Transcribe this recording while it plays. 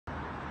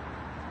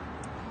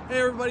Hey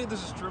everybody,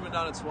 this is Truman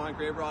down at Swan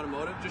Graber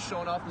Automotive, just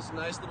showing off this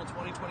nice little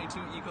 2022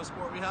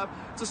 EcoSport we have.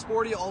 It's a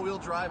sporty all-wheel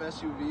drive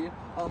SUV.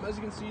 As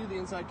you can see, the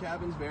inside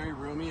cabin's very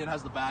roomy. It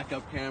has the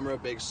backup camera,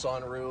 big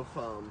sunroof.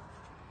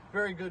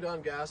 Very good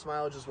on gas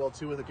mileage as well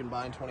too, with a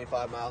combined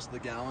 25 miles to the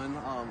gallon.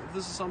 If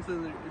this is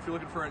something that, if you're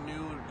looking for a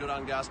new, good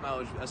on gas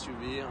mileage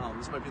SUV,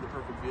 this might be the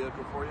perfect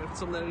vehicle for you. If it's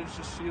something that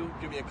interests you,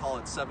 give me a call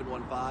at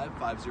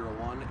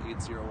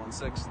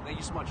 715-501-8016. Thank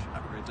you so much.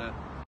 Have a great day.